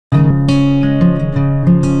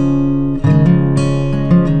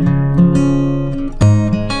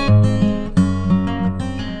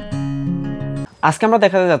আজকে আমরা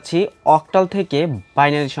দেখাতে যাচ্ছি অক্টাল থেকে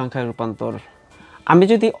বাইনারি সংখ্যায় রূপান্তর। আমি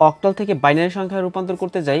যদি অক্টাল থেকে বাইনারি সংখ্যায় রূপান্তর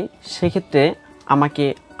করতে যাই সেক্ষেত্রে আমাকে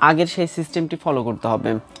আগের সেই সিস্টেমটি ফলো করতে হবে।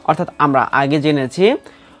 অর্থাৎ আমরা আগে জেনেছি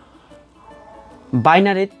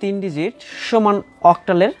বাইনারির 3 ডিজিট সমান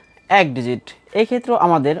অক্টালের 1 ডিজিট। এই ক্ষেত্রে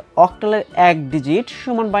আমাদের অক্টালের 1 ডিজিট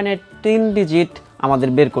সমান বাইনারির 3 ডিজিট আমাদের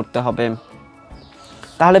বের করতে হবে।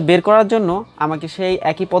 তাহলে বের করার জন্য আমাকে সেই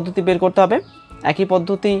একই পদ্ধতি বের করতে হবে, একই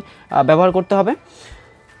পদ্ধতি ব্যবহার করতে হবে।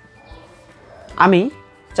 আমি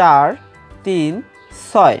 4 3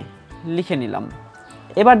 6 লিখে নিলাম।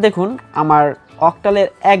 এবার দেখুন আমার অক্টালের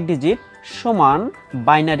 1 ডিজিট সমান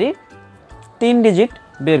বাইনারি 3 ডিজিট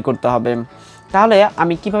বের করতে হবে। তাহলে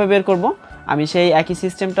আমি কিভাবে বের করব? আমি সেই একই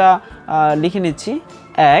সিস্টেমটা লিখে নিচ্ছি।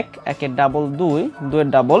 1 1 ডাবল 2 2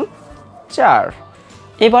 ডাবল 4।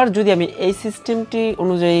 এবার যদি আমি এই সিস্টেমটি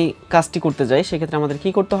অনুযায়ী কাজটি করতে যাই সেক্ষেত্রে আমাদের কি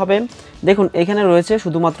করতে হবে? দেখুন এখানে রয়েছে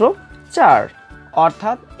শুধুমাত্র 4,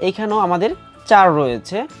 অর্থাৎ এখানেও আমাদের 4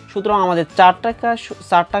 রয়েছে। সুতরাং আমাদের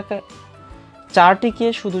 4টিকে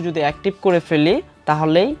শুধু যদি অ্যাক্টিভ করে ফেলি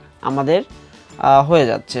তাহলেই আমাদের হয়ে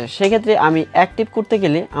যাচ্ছে। সেক্ষেত্রে আমি অ্যাক্টিভ করতে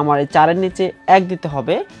গেলে আমার এই 4-এর নিচে 1 দিতে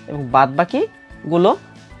হবে এবং বাদবাকিগুলো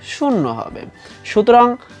 0 হবে। সুতরাং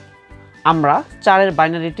আমরা 4-এর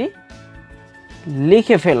বাইনারিটি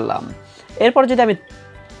লিখে ফেললাম। এরপর যদি আমি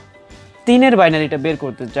 3-এর বাইনারিটা বের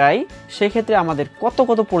করতে চাই সেক্ষেত্রে আমাদের কত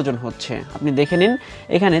প্রয়োজন হচ্ছে আপনি দেখে নিন।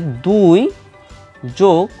 এখানে 2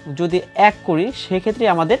 যোগ যদি 1 করি সেক্ষেত্রে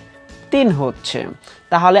আমাদের 3 হচ্ছে।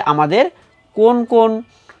 তাহলে আমাদের কোন কোন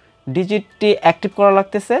ডিজিটটি অ্যাক্টিভ করা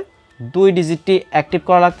লাগতেছে? 2 ডিজিটটি অ্যাক্টিভ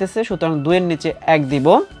করা লাগতেছে। সুতরাং 2-এর নিচে 1 দিব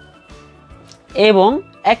এবং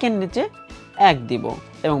 1-এর নিচে 1 দিব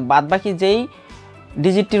এবং বাদবাকি যেই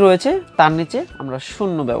ডিজিটটি রয়েছে তার নিচে আমরা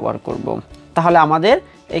 0 ব্যবহার করব। তাহলে আমাদের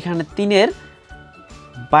এখানে 3-এর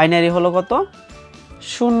বাইনারি হলো কত?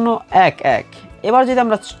 0 1 1। এবার যদি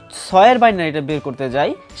আমরা 6-এর বাইনারিটা বের করতে যাই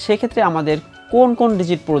সেক্ষেত্রে আমাদের কোন কোন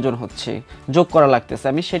ডিজিট প্রয়োজন হচ্ছে, যোগ করা লাগতেছে,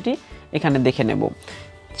 আমি সেটি এখানে দেখে নেব।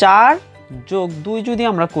 4 যোগ 2 যদি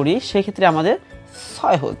আমরা করি সেক্ষেত্রে আমাদের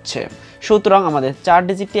 6 হচ্ছে। সুতরাং আমাদের 4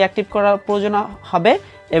 ডিজিটটি অ্যাক্টিভ করার প্রয়োজন হবে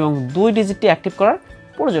এবং 2 ডিজিটটি অ্যাক্টিভ করার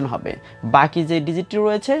প্রয়োজন হবে। বাকি যে ডিজিটটি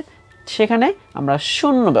রয়েছে সেখানে আমরা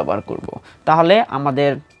 0 ব্যবহার করব। তাহলে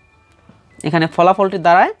আমাদের এখানে ফলাফলটি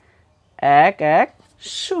দাঁড়ায় 1 1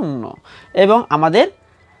 0 এবং আমাদের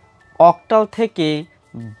অক্টাল থেকে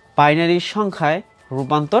বাইনারি সংখ্যায়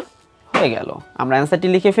রূপান্তর হয়ে গেল। আমরা অ্যান্সারটি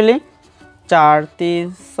লিখে ফেলি। 4 3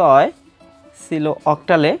 6 ছিল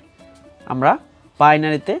অক্টালে, আমরা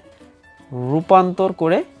বাইনারিতে রূপান্তর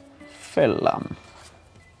করে ফেললাম।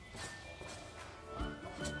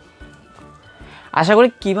 আশা করি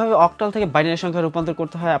কিভাবে অক্টাল থেকে বাইনারি সংখ্যা রূপান্তর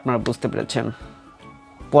করতে হয় আপনারা বুঝতে পেরেছেন।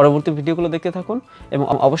 পরবর্তী ভিডিওগুলো দেখতে থাকুন এবং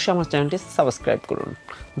অবশ্যই আমার চ্যানেলটি সাবস্ক্রাইব করুন।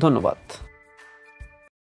 ধন্যবাদ।